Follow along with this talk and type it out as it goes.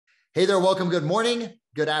Hey there, welcome. Good morning,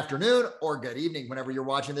 good afternoon, or good evening, whenever you're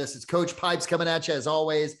watching this. It's Coach Pipes coming at you as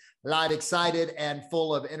always, live, excited, and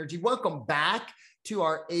full of energy. Welcome back to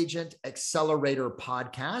our Agent Accelerator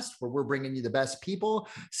podcast, where we're bringing you the best people,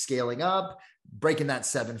 scaling up, breaking that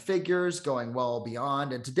 7 figures, going well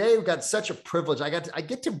beyond. And today we've got such a privilege. I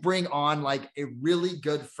get to bring on like a really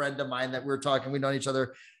good friend of mine that we've known each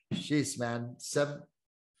other. Jeez, man,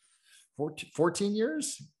 14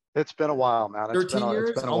 years. It's been a while, man. 13 years,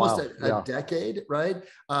 it's been a almost while. a decade, right?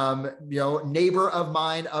 Neighbor of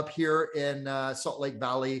mine up here in Salt Lake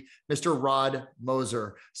Valley, Mr. Rod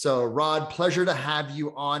Moser. So Rod, pleasure to have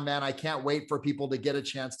you on, man. I can't wait for people to get a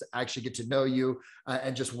chance to actually get to know you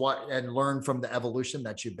and just learn from the evolution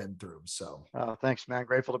that you've been through. So thanks, man.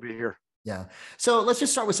 Grateful to be here. Yeah. So let's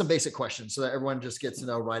just start with some basic questions so that everyone just gets to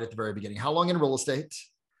know right at the very beginning. How long in real estate?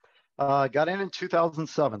 Got in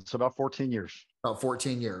 2007, so about 14 years. About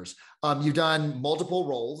 14 years. You've done multiple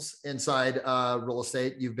roles inside real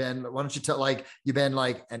estate. You've been, why don't you tell, you've been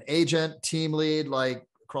like an agent, team lead, like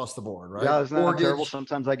across the board, right? Yeah, isn't that terrible?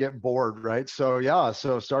 Sometimes I get bored, right? So yeah,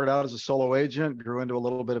 so started out as a solo agent, grew into a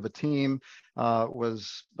little bit of a team,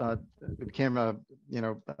 became a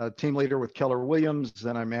team leader with Keller Williams.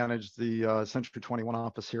 Then I managed the Century 21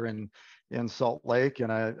 office here in Salt Lake,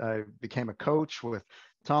 and I became a coach with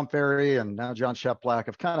Tom Ferry and now John Sheplack.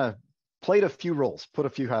 I've kind of played a few roles, put a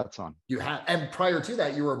few hats on. You have, and prior to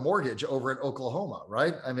that, you were a mortgage over in Oklahoma,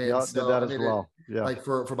 right? I mean, yeah, did that as well. Yeah, like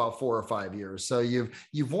for about 4 or 5 years. So you've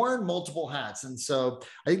worn multiple hats, and so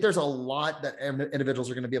I think there's a lot that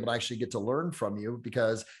individuals are going to be able to actually get to learn from you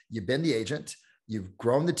because you've been the agent. You've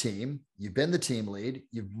grown the team, you've been the team lead,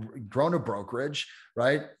 you've grown a brokerage,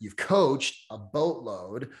 right? You've coached a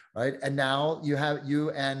boatload, right? And now you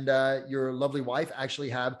and your lovely wife actually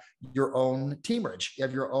have your own teamage. You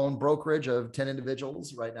have your own brokerage of 10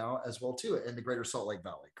 individuals right now as well too in the greater Salt Lake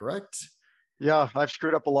Valley, correct? Yeah, I've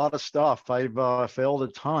screwed up a lot of stuff. I've failed a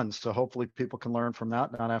ton. So hopefully people can learn from that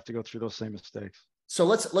and not have to go through those same mistakes. So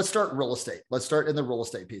let's start real estate. Let's start in the real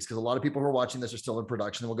estate piece because a lot of people who are watching this are still in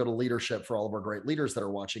production. And we'll go to leadership for all of our great leaders that are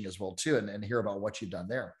watching as well too, and hear about what you've done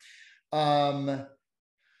there. The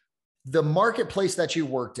marketplace that you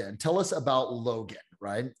worked in, tell us about Logan,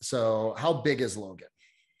 right? So how big is Logan?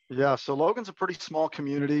 Yeah, so Logan's a pretty small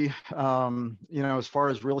community. As far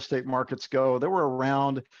as real estate markets go, there were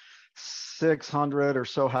around 600 or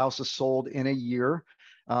so houses sold in a year.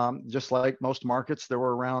 Just like most markets, there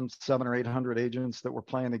were around 700 or 800 agents that were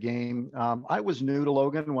playing the game. I was new to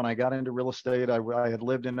Logan when I got into real estate. I had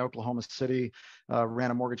lived in Oklahoma City, ran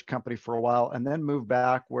a mortgage company for a while, and then moved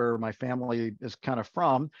back where my family is kind of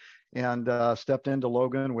from, and stepped into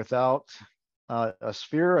Logan without a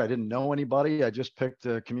sphere. I didn't know anybody. I just picked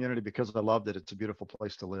a community because I loved it. It's a beautiful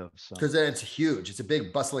place to live. Because it's huge. It's a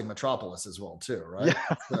big bustling metropolis as well too, right?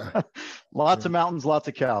 Yeah. Lots of mountains, lots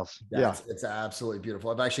of cows. Yeah. It's absolutely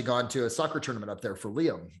beautiful. I've actually gone to a soccer tournament up there for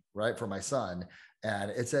Liam, right? For my son.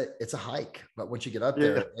 And it's a hike, but once you get up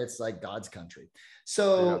there, it's like God's country.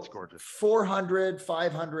 So it's gorgeous. 400,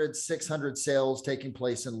 500, 600 sales taking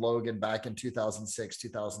place in Logan back in 2006,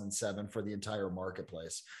 2007 for the entire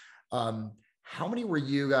marketplace. How many were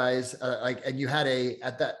you guys and you had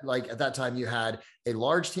at that time you had a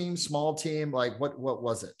large team, small team, like what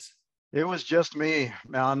was it? It was just me,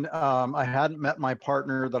 man. I hadn't met my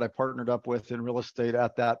partner that I partnered up with in real estate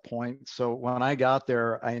at that point. So when I got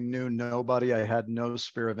there, I knew nobody. I had no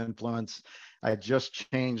sphere of influence. I just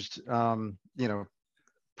changed,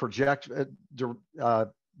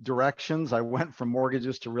 directions. I went from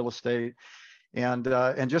mortgages to real estate. And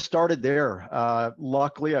just started there.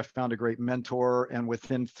 Luckily, I found a great mentor, and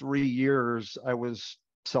within 3 years, I was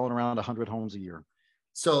selling around 100 homes a year.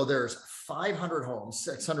 So there's 500 homes,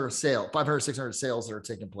 600 sales that are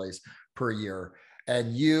taking place per year,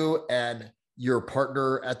 and you and your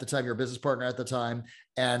partner at the time, your business partner at the time,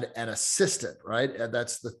 and an assistant, right? And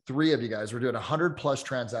that's the 3 of you guys. We're doing 100 plus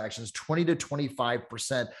transactions, 20 to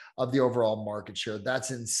 25% of the overall market share.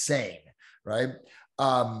 That's insane, right?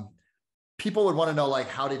 People would want to know, like,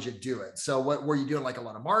 how did you do it? So what were you doing, like a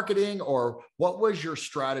lot of marketing, or what was your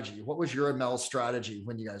strategy? What was your ML strategy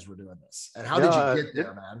when you guys were doing this? And how did you get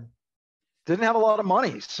there, man? Didn't have a lot of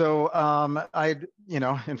money. So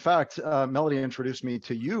in fact, Melody introduced me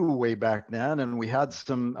to you way back then, and we had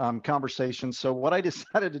some conversations. So what I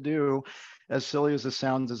decided to do, as silly as this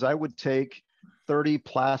sounds, is I would take 30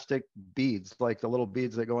 plastic beads, like the little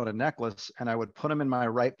beads that go on a necklace, and I would put them in my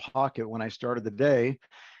right pocket when I started the day.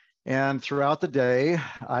 And throughout the day,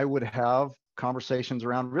 I would have conversations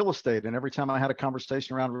around real estate. And every time I had a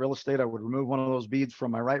conversation around real estate, I would remove one of those beads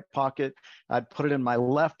from my right pocket. I'd put it in my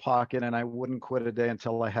left pocket, and I wouldn't quit a day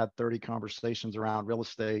until I had 30 conversations around real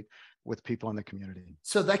estate with people in the community.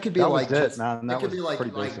 So that could be That was like it, just, man. it That could was be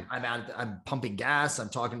pretty like basic. I'm pumping gas. I'm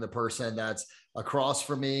talking to the person that's across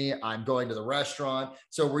from me. I'm going to the restaurant.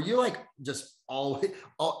 So were you like just all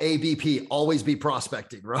ABP, always be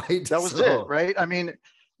prospecting, right? That was it, So right? I mean,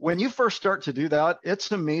 when you first start to do that,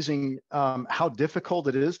 it's amazing how difficult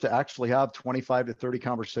it is to actually have 25 to 30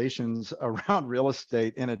 conversations around real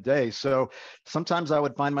estate in a day. So sometimes I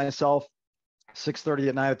would find myself 6:30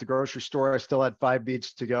 at night at the grocery store. I still had 5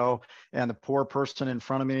 beats to go, and the poor person in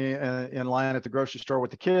front of me in line at the grocery store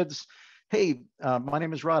with the kids. Hey, my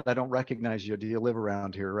name is Rod. I don't recognize you. Do you live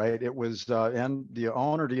around here? Right? It was, and do you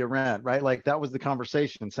own or do you rent? Right? Like that was the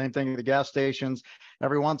conversation. Same thing at the gas stations.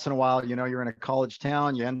 Every once in a while, you're in a college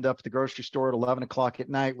town. You end up at the grocery store at 11 o'clock at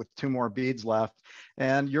night with 2 more beads left,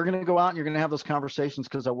 and you're going to go out and you're going to have those conversations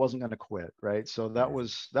because I wasn't going to quit. Right? So that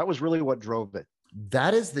was really what drove it.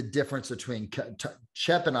 that is the difference between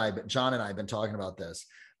Chep and I, but John and I have been talking about this,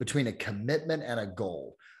 between a commitment and a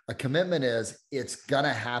goal. A commitment is it's going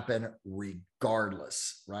to happen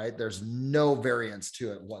regardless, right? There's no variance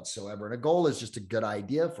to it whatsoever. And a goal is just a good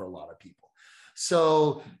idea for a lot of people.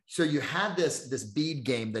 So you had this bead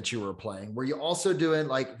game that you were playing. Were you also doing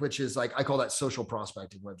like, which is like, I call that social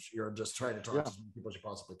prospecting, which you're just trying to talk to as many people as you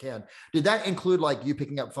possibly can. Did that include like you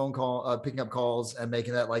picking up picking up calls and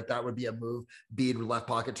making that like, that would be a move, bead left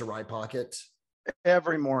pocket to right pocket?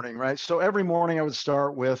 Every morning, right? So every morning I would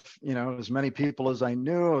start with, as many people as I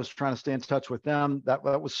knew. I was trying to stay in touch with them. That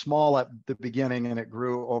was small at the beginning and it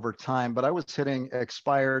grew over time, but I was hitting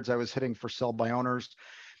expireds. I was hitting for sale by owners.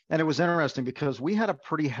 And it was interesting because we had a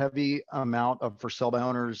pretty heavy amount of for sale by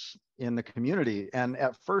owners in the community. And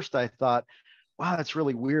at first I thought, wow, that's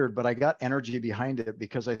really weird. But I got energy behind it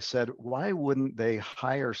because I said, why wouldn't they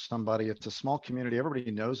hire somebody? It's a small community.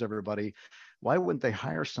 Everybody knows everybody. Why wouldn't they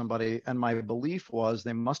hire somebody? And my belief was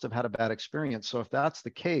they must have had a bad experience. So if that's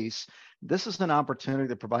the case, this is an opportunity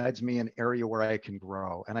that provides me an area where I can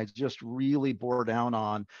grow. And I just really bore down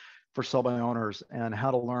on for sale by owners and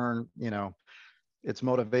how to learn, it's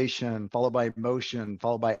motivation followed by emotion,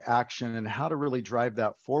 followed by action, and how to really drive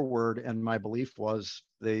that forward. And my belief was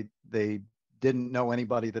they didn't know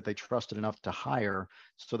anybody that they trusted enough to hire.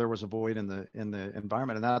 So there was a void in the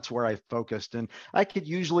environment. And that's where I focused. And I could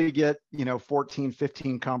usually get, 14,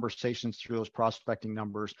 15 conversations through those prospecting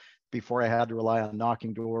numbers before I had to rely on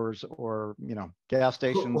knocking doors or, gas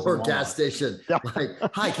stations. Or gas station. Yeah. Like,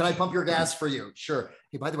 hi, can I pump your gas for you? Sure.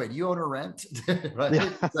 Hey, by the way, do you own or rent? Right.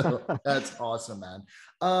 Yeah. So that's awesome, man.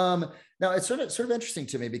 Now it's sort of interesting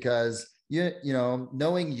to me because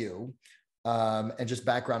knowing you, and just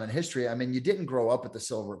background and history. I mean, you didn't grow up with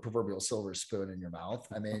the proverbial silver spoon in your mouth.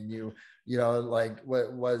 I mean, like,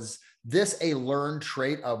 what was this a learned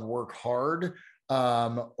trait of work hard,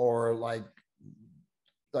 or like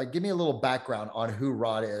give me a little background on who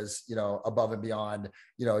Rod is, above and beyond,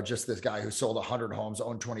 just this guy who sold 100 homes,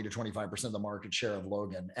 owned 20 to 25% of the market share of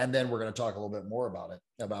Logan. And then we're going to talk a little bit more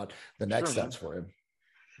about the next steps for him.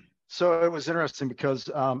 So it was interesting because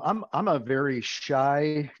I'm a very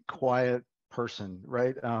shy, quiet person,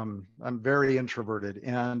 right? I'm very introverted,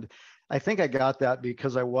 and I think I got that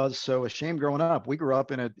because I was so ashamed growing up. We grew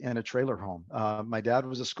up in a trailer home. My dad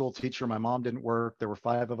was a school teacher. My mom didn't work. There were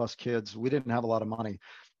 5 of us kids. We didn't have a lot of money.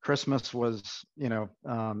 Christmas was,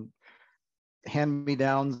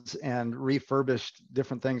 hand-me-downs and refurbished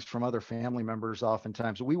different things from other family members.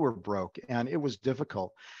 Oftentimes we were broke, and it was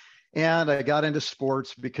difficult. And I got into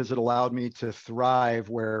sports because it allowed me to thrive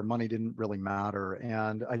where money didn't really matter.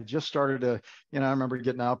 And I just started to, I remember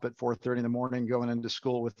getting up at 4:30 in the morning, going into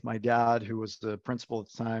school with my dad, who was the principal at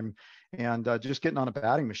the time, and just getting on a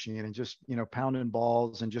batting machine and just, pounding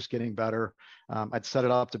balls and just getting better. I'd set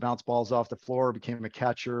it up to bounce balls off the floor, became a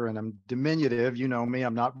catcher, and I'm diminutive. You know me,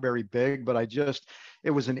 I'm not very big, but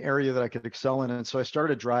it was an area that I could excel in. And so I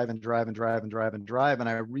started to drive. And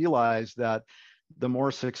I realized that the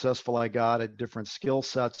more successful I got at different skill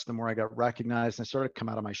sets, the more I got recognized, and I started to come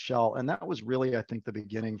out of my shell. And that was really, I think, the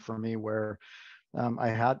beginning for me where I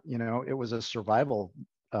had, it was a survival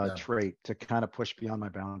trait to kind of push beyond my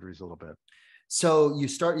boundaries a little bit. So you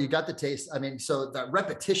got the taste. I mean, so that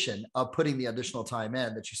repetition of putting the additional time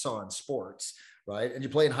in that you saw in sports, right? And you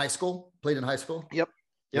played in high school? Yep.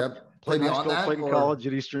 Played beyond that? Played in college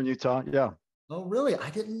at Eastern Utah. Yeah. Oh, really? I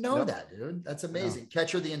didn't know that, dude. That's amazing. Yeah.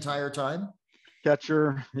 Catcher the entire time?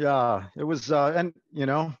 Catcher. Yeah, it was, and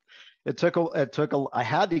I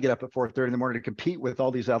had to get up at 4:30 in the morning to compete with all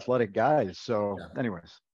these athletic guys. So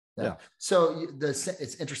anyways. Yeah. So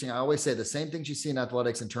it's interesting. I always say the same things you see in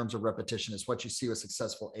athletics in terms of repetition is what you see with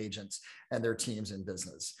successful agents and their teams in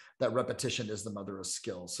business. That repetition is the mother of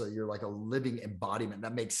skill. So you're like a living embodiment.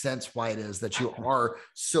 That makes sense why it is that you are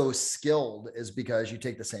so skilled, is because you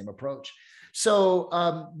take the same approach.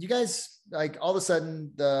 So you guys, like, all of a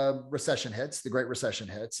sudden the recession hits, the Great Recession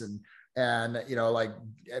hits, and like,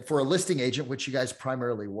 for a listing agent, which you guys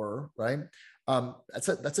primarily were, right? That's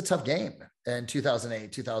a tough game in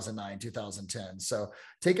 2008, 2009, 2010. So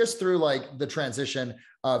take us through like the transition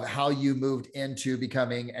of how you moved into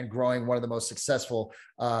becoming and growing one of the most successful,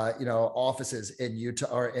 offices in Utah,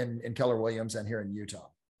 or in Keller Williams and here in Utah.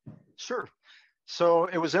 Sure. So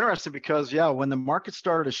it was interesting because, yeah, when the market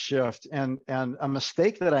started to shift, and a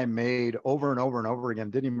mistake that I made over and over and over again,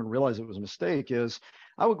 didn't even realize it was a mistake, is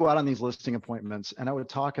I would go out on these listing appointments and I would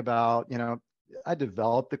talk about, I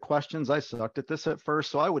developed the questions. I sucked at this at first.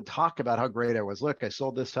 So I would talk about how great I was. Look, I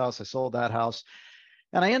sold this house, I sold that house.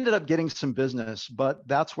 And I ended up getting some business, but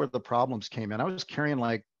that's where the problems came in. I was carrying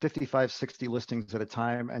like 55, 60 listings at a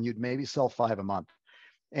time, and you'd maybe sell 5 a month.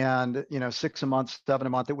 And 6 a month, 7 a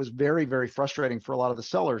month. It was very, very frustrating for a lot of the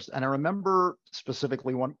sellers. And I remember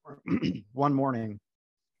specifically one morning,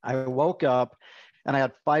 I woke up and I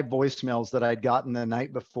had 5 voicemails that I'd gotten the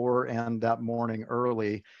night before and that morning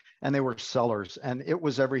early, and they were sellers. And it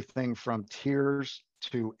was everything from tears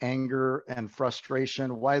to anger and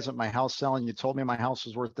frustration. Why isn't my house selling? You told me my house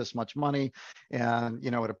was worth this much money, and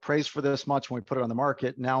it appraised for this much when we put it on the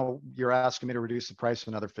market. Now you're asking me to reduce the price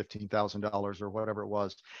another $15,000 or whatever it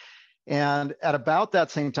was. And at about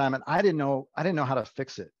that same time, and I didn't know how to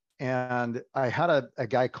fix it. And I had a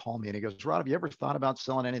guy call me and he goes, "Rod, have you ever thought about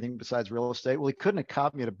selling anything besides real estate?" Well, he couldn't have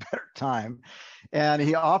caught me at a better time. And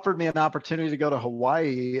he offered me an opportunity to go to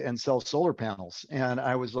Hawaii and sell solar panels. And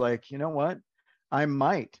I was like, you know what? I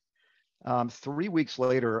might. 3 weeks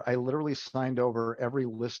later, I literally signed over every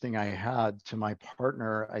listing I had to my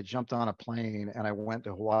partner. I jumped on a plane and I went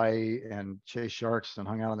to Hawaii and chased sharks and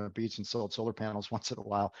hung out on the beach and sold solar panels once in a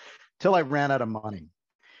while till I ran out of money.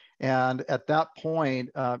 And at that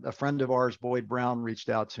point, a friend of ours, Boyd Brown, reached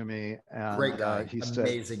out to me, and Great guy, he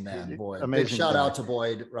amazing said, man, Boyd. Big amazing shout guy. out to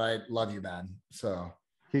Boyd, right? Love you, man. So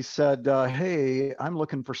He said, "Hey, I'm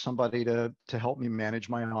looking for somebody to help me manage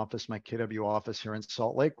my office, my KW office here in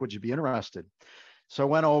Salt Lake. Would you be interested?" So I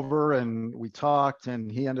went over and we talked, and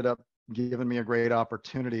he ended up giving me a great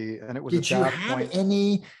opportunity. And it was did at you that have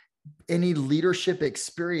point. any leadership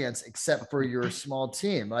experience except for your small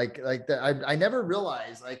team? Like that, I never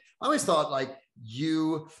realized, like, I always thought like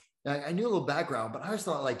I knew a little background, but I always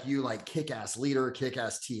thought like you, like, kick-ass leader,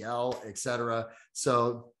 kick-ass TL, etc.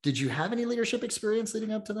 So did you have any leadership experience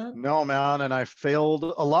leading up to that? No, man. And I failed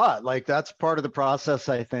a lot. Like, that's part of the process,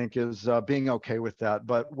 I think, is being okay with that.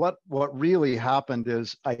 But what really happened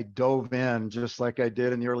is I dove in just like I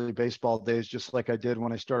did in the early baseball days, just like I did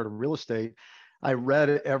when I started real estate. I read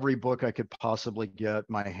every book I could possibly get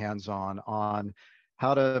my hands on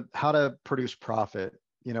how to produce profit.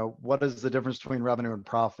 What is the difference between revenue and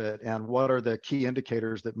profit, and what are the key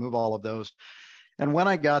indicators that move all of those? And when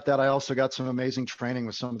I got that, I also got some amazing training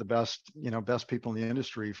with some of the best people in the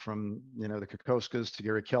industry, from, the Kokoskas to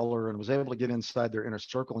Gary Keller, and was able to get inside their inner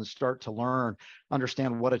circle and start to learn,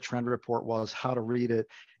 understand what a trend report was, how to read it,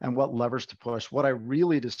 and what levers to push. What I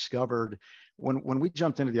really discovered when we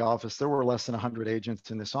jumped into the office, there were less than 100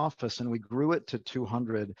 agents in this office, and we grew it to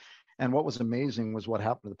 200. And what was amazing was what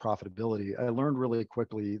happened to the profitability. I learned really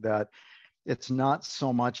quickly that it's not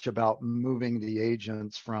so much about moving the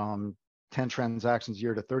agents from 10 transactions a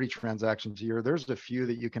year to 30 transactions a year. There's a few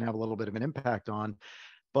that you can have a little bit of an impact on,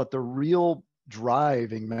 but the real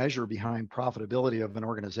driving measure behind profitability of an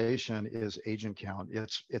organization is agent count.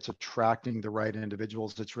 It's attracting the right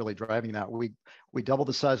individuals that's really driving that. We doubled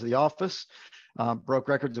the size of the office, broke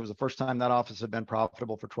records. It was the first time that office had been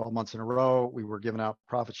profitable for 12 months in a row. We were giving out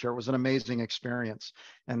profit share. It was an amazing experience.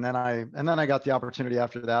 And then I got the opportunity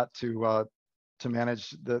after that to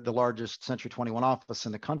manage the largest Century 21 office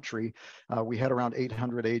in the country. We had around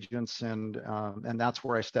 800 agents, and that's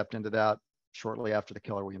where I stepped into that shortly after the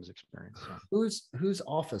Keller Williams experience. So. Whose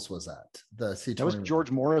office was that? The C20. That was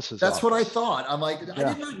George Morris's. That's office. what I thought. I'm like, yeah.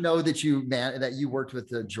 I did not know that you worked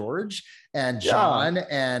with George and John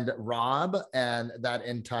and Rob and that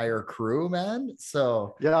entire crew, man.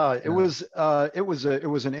 So yeah, it was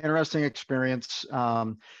an interesting experience.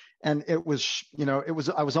 And it was,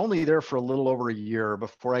 I was only there for a little over a year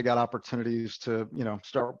before I got opportunities to,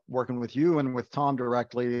 start working with you and with Tom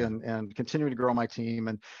directly, and continuing to grow my team.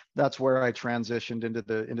 And that's where I transitioned into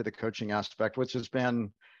the coaching aspect, which has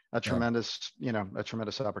been Yeah. a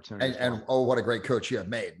tremendous opportunity as well. And oh, what a great coach you have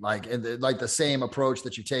made. Like, like the same approach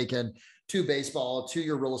that you've taken to baseball, to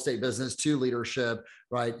your real estate business, to leadership,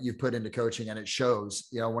 right? You've put into coaching, and it shows,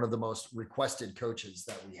 one of the most requested coaches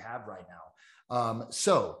that we have right now.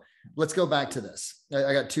 So let's go back to this.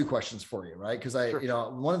 I got two questions for you, right? Because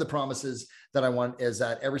Sure. one of the promises that I want is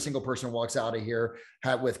that every single person walks out of here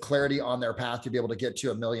with clarity on their path to be able to get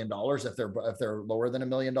to $1 million if they're lower than $1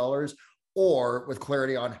 million, or with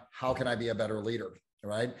clarity on how can I be a better leader.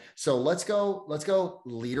 Right. So let's go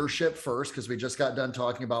leadership first, because we just got done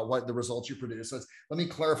talking about what the results you produce. Let me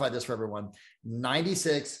clarify this for everyone.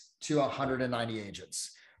 96 to 190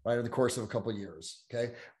 agents, right, in the course of a couple of years.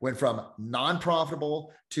 Okay. Went from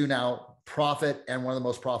non-profitable to now profit, and one of the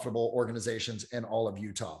most profitable organizations in all of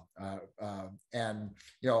Utah. And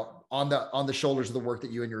on the shoulders of the work that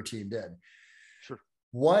you and your team did. Sure.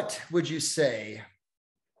 What would you say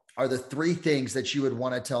are the three things that you would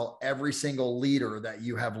want to tell every single leader that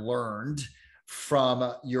you have learned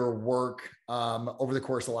from your work over the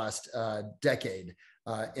course of the last decade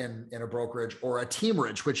in a brokerage or a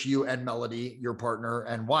teamrage, which you and Melody, your partner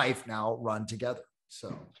and wife, now run together?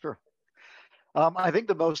 So sure. I think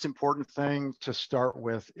the most important thing to start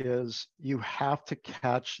with is you have to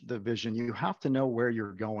catch the vision. You have to know where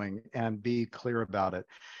you're going and be clear about it.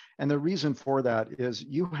 And the reason for that is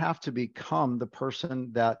you have to become the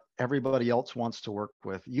person that everybody else wants to work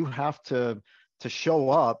with. You have to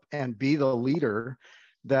show up and be the leader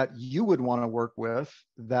that you would want to work with,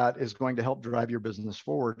 that is going to help drive your business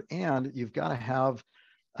forward. And you've got to have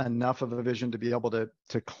enough of a vision to be able to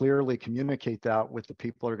clearly communicate that with the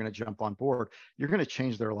people that are going to jump on board. You're going to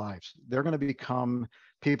change their lives. They're going to become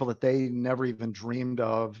people that they never even dreamed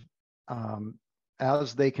of.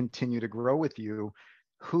 As they continue to grow with you,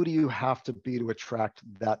 who do you have to be to attract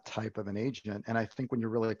that type of an agent? And I think when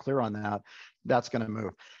you're really clear on that, that's going to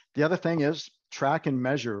move. The other thing is track and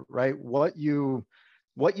measure, right? What you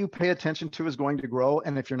pay attention to is going to grow.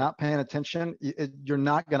 And if you're not paying attention, you're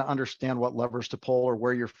not going to understand what levers to pull or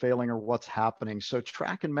where you're failing or what's happening. So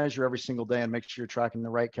track and measure every single day and make sure you're tracking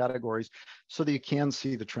the right categories so that you can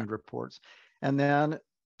see the trend reports. And then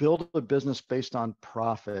build a business based on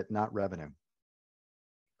profit, not revenue.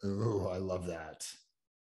 ooh, I love that.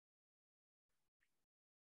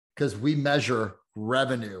 Because we measure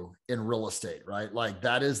revenue in real estate, right? Like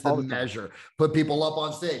that is the measure. Put people up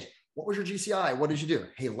on stage. What was your GCI? What did you do?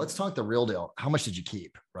 Hey, let's talk the real deal. How much did you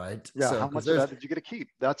keep? Right? Yeah. So, how much of that did you get to keep?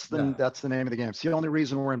 That's the name of the game. It's the only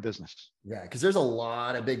reason we're in business. Yeah. Because there's a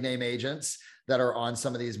lot of big name agents that are on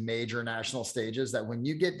some of these major national stages that when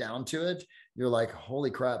you get down to it, you're like,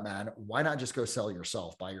 holy crap, man, why not just go sell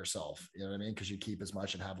yourself by yourself? You know what I mean? Because you keep as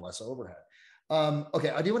much and have less overhead.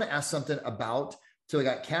 Okay. I do want to ask something about, so we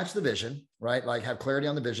got catch the vision, right? Like have clarity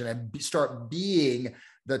on the vision and start being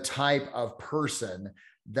the type of person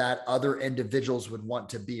that other individuals would want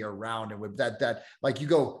to be around. And with that like you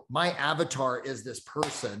go, my avatar is this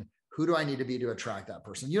person. Who do I need to be to attract that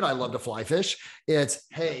person? You and I love to fly fish. It's,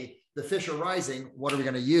 hey, the fish are rising. What are we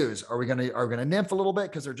going to use? Are we going to nymph a little bit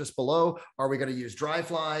because they're just below? Are we going to use dry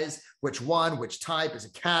flies? Which one? Which type? Is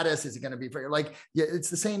it caddis? Is it going to be like, yeah, it's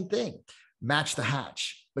the same thing. Match the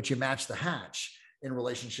hatch, but you match the hatch in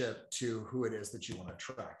relationship to who it is that you want to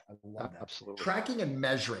attract. I love that. Absolutely. Tracking and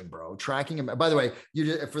measuring, bro. Tracking and, by the way,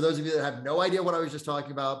 for those of you that have no idea what I was just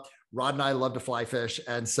talking about, Rod and I love to fly fish.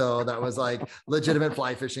 And so that was like legitimate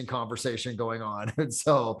fly fishing conversation going on. And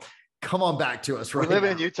so come on back to us. Right, we live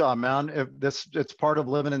in Utah, man. It's part of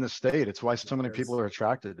living in the state. It's why so many people are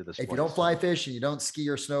attracted to this place. If you don't fly fish and you don't ski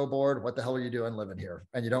or snowboard, what the hell are you doing living here?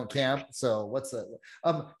 And you don't camp. So what's that?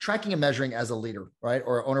 Tracking and measuring as a leader, right?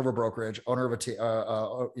 Or owner of a brokerage, owner of a team,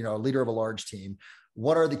 leader of a large team.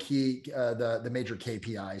 What are the key, the major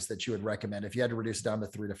KPIs that you would recommend if you had to reduce it down to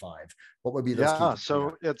 3 to 5? What would be those? Yeah,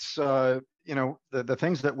 so it's the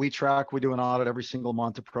things that we track. We do an audit every single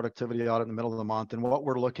month, a productivity audit in the middle of the month, and what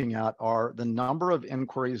we're looking at are the number of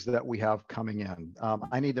inquiries that we have coming in.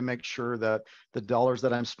 I need to make sure that the dollars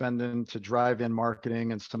that I'm spending to drive in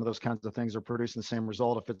marketing and some of those kinds of things are producing the same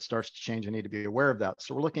result. If it starts to change, I need to be aware of that.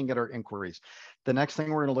 So we're looking at our inquiries. The next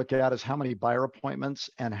thing we're going to look at is how many buyer appointments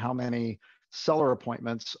and how many seller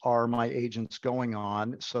appointments are my agents going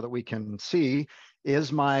on, so that we can see,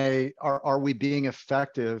 are we being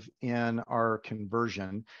effective in our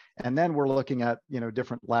conversion? And then we're looking at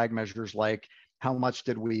different lag measures, like how much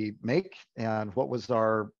did we make and what was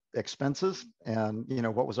our expenses and,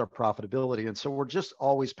 what was our profitability. And so we're just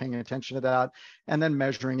always paying attention to that and then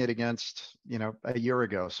measuring it against, a year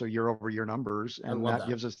ago. So year over year numbers, and that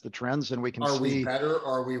gives us the trends, and we can see. Are we better?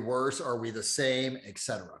 Are we worse? Are we the same, et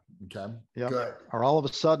cetera? Okay. Yep. Good. Are all of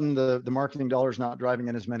a sudden the marketing dollars not driving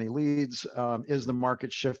in as many leads? Is the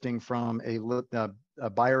market shifting from a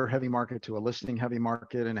buyer heavy market to a listing heavy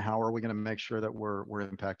market? And how are we going to make sure that we're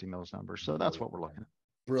impacting those numbers? So that's what we're looking at.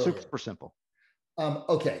 Brilliant. Super simple.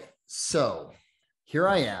 Okay. So here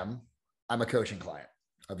I am. I'm a coaching client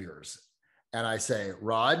of yours. And I say,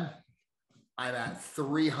 Rod, I'm at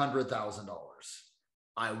 $300,000.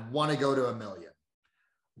 I want to go to $1 million.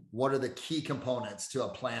 What are the key components to a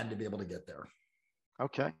plan to be able to get there?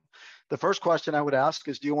 Okay. The first question I would ask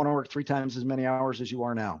is, do you want to work 3 times as many hours as you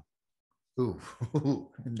are now? Ooh,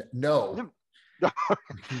 no.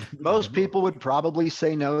 Most people would probably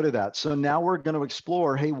say no to that. So now we're going to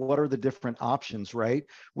explore, hey, what are the different options, right?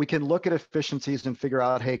 We can look at efficiencies and figure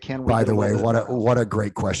out, hey, can we? By the way, what a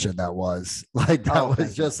great question that was. Like that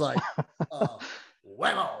was just like,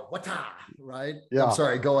 whammo, right? Yeah. I'm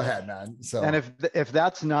sorry, go ahead, man. So, and if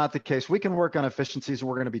that's not the case, we can work on efficiencies and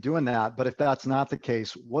we're going to be doing that. But if that's not the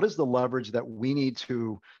case, what is the leverage that we need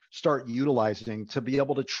to start utilizing to be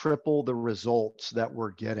able to triple the results that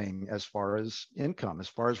we're getting as far as income, as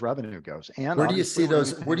far as revenue goes? And where do you see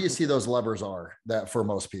those levers are that for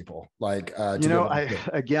most people? Like, I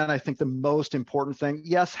think the most important thing,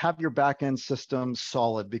 yes, have your back end system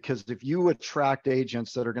solid, because if you attract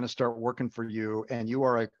agents that are going to start working for you and you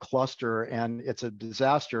are a cluster and it's a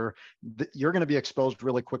disaster, you're going to be exposed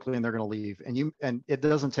really quickly and they're going to leave. And it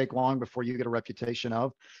doesn't take long before you get a reputation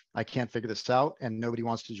of, I can't figure this out, and nobody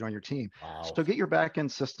wants to join your team. Wow. So get your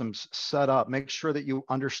back-end systems set up. Make sure that you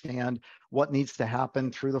understand what needs to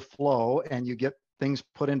happen through the flow, and you get things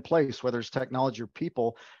put in place, whether it's technology or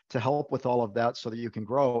people, to help with all of that so that you can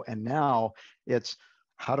grow. And now it's,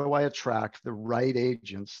 how do I attract the right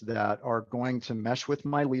agents that are going to mesh with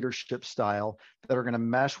my leadership style, that are going to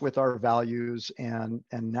mesh with our values, and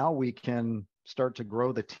now we can start to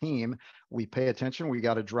grow the team. We pay attention. We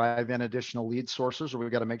got to drive in additional lead sources, or we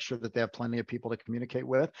got to make sure that they have plenty of people to communicate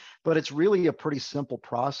with. But it's really a pretty simple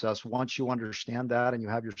process. Once you understand that and you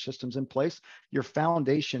have your systems in place, your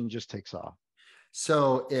foundation just takes off.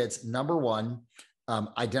 So it's number one,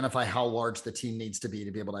 identify how large the team needs to be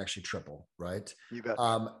able to actually triple, right? You bet.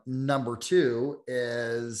 Number two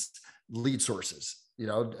is lead sources.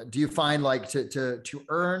 Do you find like to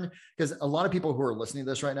earn, because a lot of people who are listening to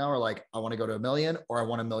this right now are like, I want to go to $1 million or I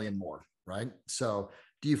want $1 million more, right? So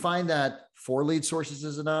do you find that 4 lead sources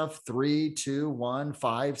is enough? 3, 2, 1,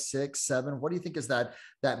 5, 6, 7? What do you think is that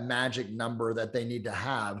magic number that they need to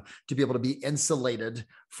have to be able to be insulated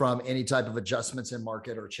from any type of adjustments in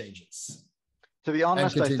market or changes? To be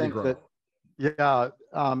honest, I think that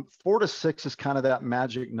 4 to 6 is kind of that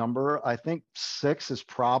magic number. I think 6 is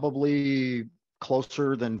probably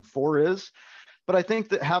closer than 4 is, but I think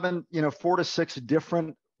that having 4 to 6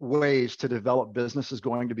 different ways to develop business is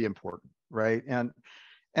going to be important, right? And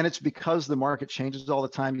it's because the market changes all the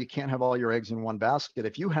time. You can't have all your eggs in one basket.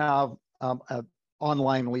 If you have an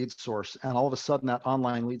online lead source and all of a sudden that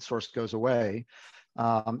online lead source goes away,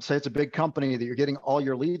 say it's a big company that you're getting all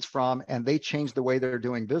your leads from and they change the way they're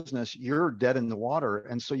doing business, you're dead in the water.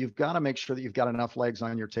 And so you've got to make sure that you've got enough legs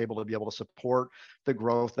on your table to be able to support the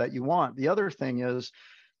growth that you want. The other thing is,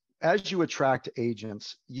 as you attract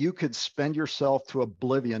agents, you could spend yourself to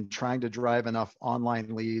oblivion trying to drive enough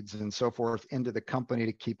online leads and so forth into the company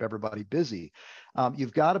to keep everybody busy.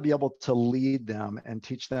 You've got to be able to lead them and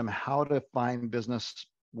teach them how to find business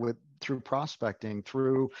through prospecting,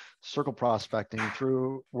 through circle prospecting,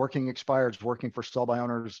 through working expireds, working for sell by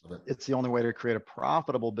owners. It's the only way to create a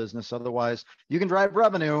profitable business. Otherwise, you can drive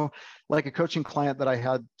revenue. Like a coaching client that I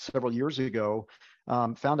had several years ago,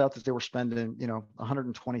 found out that they were spending,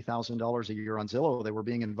 $120,000 a year on Zillow. They were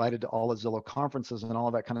being invited to all the Zillow conferences and all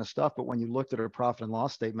of that kind of stuff. But when you looked at her profit and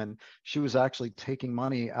loss statement, she was actually taking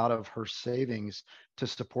money out of her savings to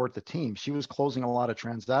support the team. She was closing a lot of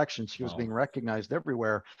transactions. She was being recognized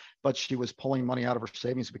everywhere, but she was pulling money out of her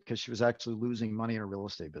savings because she was actually losing money in her real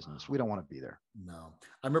estate business. We don't want to be there. No.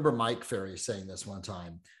 I remember Mike Ferry saying this one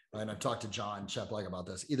time, right? And I've talked to John Chepleg about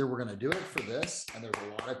this. Either we're going to do it for this, and there's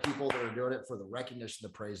a lot of people that are doing it for the recognition, the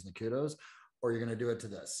praise, and the kudos, or you're going to do it to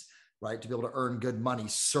this, right? To be able to earn good money,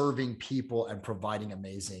 serving people and providing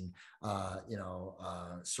amazing,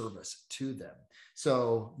 service to them.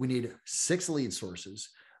 So we need 6 lead sources.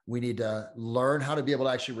 We need to learn how to be able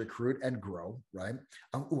to actually recruit and grow, right?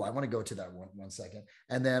 I want to go to that one second.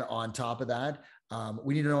 And then on top of that,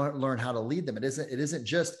 we need to learn how to lead them. It isn't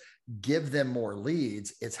just give them more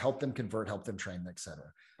leads. It's help them convert, help them train, et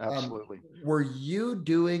cetera. Absolutely. Were you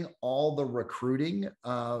doing all the recruiting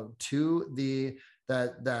to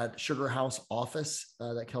that Sugar House office,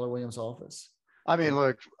 that Keller Williams office? I mean,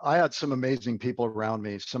 look, I had some amazing people around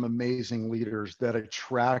me, some amazing leaders that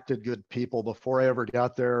attracted good people before I ever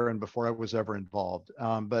got there and before I was ever involved.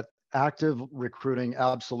 But active recruiting,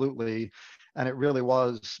 absolutely. And it really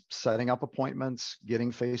was setting up appointments,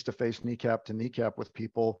 getting face-to-face, kneecap to kneecap with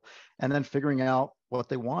people, and then figuring out what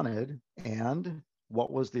they wanted and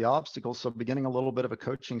what was the obstacle. So beginning a little bit of a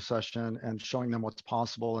coaching session and showing them what's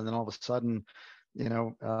possible. And then all of a sudden,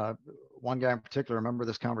 one guy in particular, I remember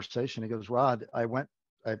this conversation. He goes, Rod, I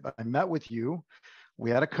met with you. We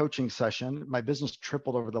had a coaching session. My business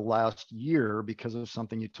tripled over the last year because of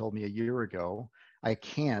something you told me a year ago. I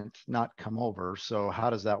can't not come over. So how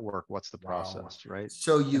does that work? What's the process, right?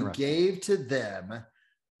 So you gave to them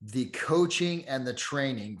the coaching and the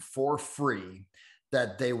training for free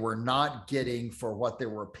that they were not getting for what they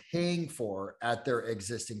were paying for at their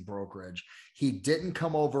existing brokerage. He didn't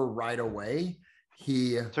come over right away.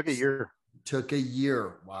 He took a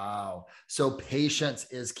year. Wow. So patience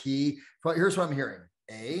is key. But here's what I'm hearing.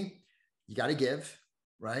 A, you got to give,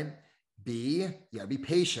 right? B, you got to be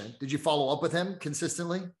patient. Did you follow up with him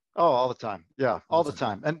consistently? Oh, all the time. Yeah, all the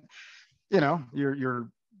time. And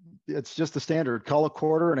it's just the standard. Call a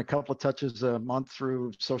quarter and a couple of touches a month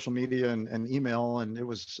through social media and email. And it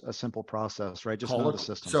was a simple process, right? Just know the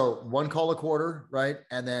system. So one call a quarter, right?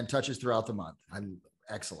 And then touches throughout the month.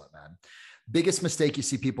 Excellent, man. Biggest mistake you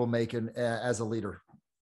see people making as a leader?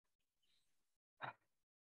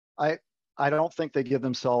 I don't think they give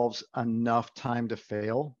themselves enough time to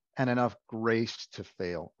fail and enough grace to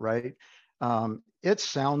fail, right? It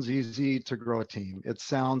sounds easy to grow a team. It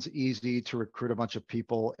sounds easy to recruit a bunch of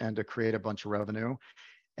people and to create a bunch of revenue.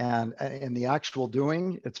 And in the actual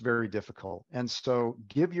doing, it's very difficult. And so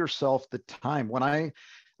give yourself the time. When I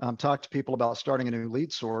talk to people about starting a new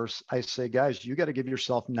lead source, I say, guys, you got to give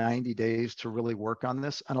yourself 90 days to really work on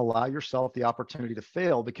this and allow yourself the opportunity to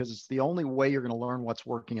fail, because it's the only way you're going to learn what's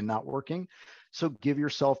working and not working. So give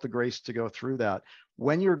yourself the grace to go through that.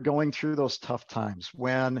 When you're going through those tough times,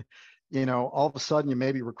 when all of a sudden you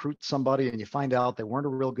maybe recruit somebody and you find out they weren't a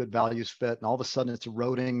real good values fit, and all of a sudden it's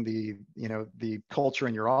eroding the culture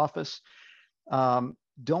in your office.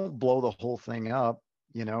 Don't blow the whole thing up.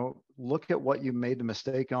 Look at what you made the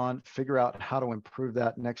mistake on, figure out how to improve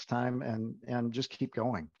that next time, and just keep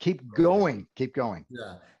going. Keep going.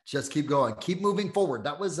 Yeah, just keep going. Keep moving forward.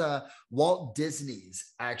 That was Walt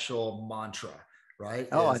Disney's actual mantra, right?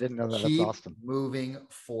 Oh, I didn't know that. That's awesome. Moving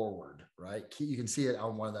forward, right? You can see it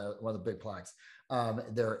on one of the big plaques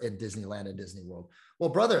there in Disneyland and Disney World. Well,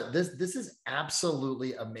 brother, this is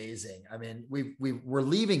absolutely amazing. I mean, we're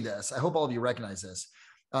leaving this. I hope all of you recognize this.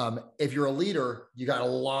 If you're a leader, you got a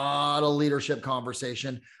lot of leadership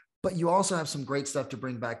conversation, but you also have some great stuff to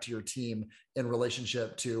bring back to your team in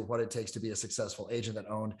relationship to what it takes to be a successful agent that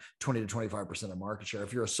owned 20 to 25% of market share.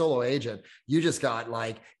 If you're a solo agent, you just got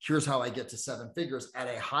here's how I get to 7 figures at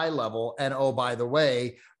a high level. And oh, by the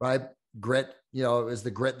way, right, grit, is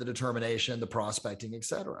the grit, the determination, the prospecting, et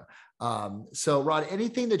cetera. So Rod,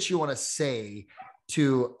 anything that you want to say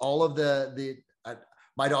to all of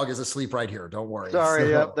my dog is asleep right here. Don't worry. Sorry.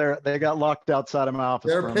 They got locked outside of my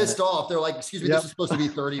office. They're pissed off. They're like, excuse me, This is supposed to be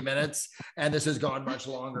 30 minutes and this has gone much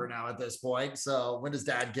longer now at this point. So when does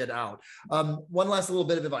dad get out? One last little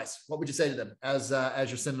bit of advice. What would you say to them as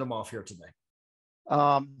you're sending them off here today?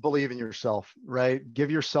 Believe in yourself, right?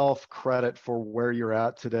 Give yourself credit for where you're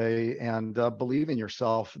at today, and believe in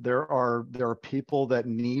yourself. There are people that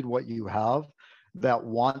need what you have, that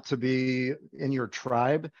want to be in your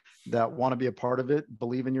tribe, that want to be a part of it.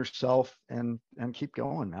 Believe in yourself and keep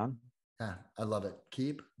going, man. Yeah, I love it.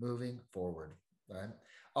 Keep moving forward. Right.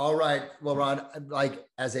 All right. Well, Ron,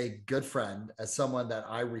 as a good friend, as someone that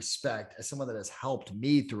I respect, as someone that has helped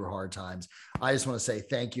me through hard times, I just want to say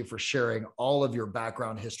thank you for sharing all of your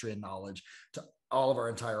background, history, and knowledge to all of our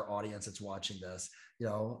entire audience that's watching this.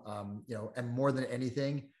 And more than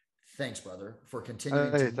anything, thanks, brother, for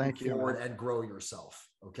continuing to move forward and grow yourself.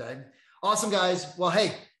 Okay. Awesome, guys. Well,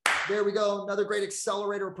 hey, there we go. Another great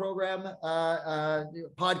accelerator program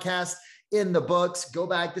podcast in the books. Go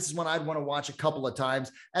back. This is one I'd want to watch a couple of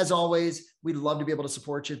times. As always, we'd love to be able to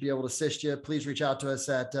support you, be able to assist you. Please reach out to us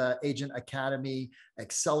at Agent Academy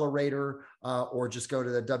Accelerator, or just go to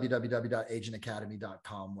the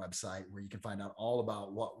www.agentacademy.com website, where you can find out all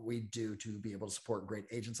about what we do to be able to support great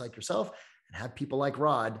agents like yourself and have people like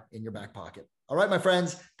Rod in your back pocket. All right, my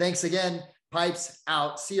friends. Thanks again. Pipes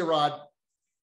out. See you, Rod.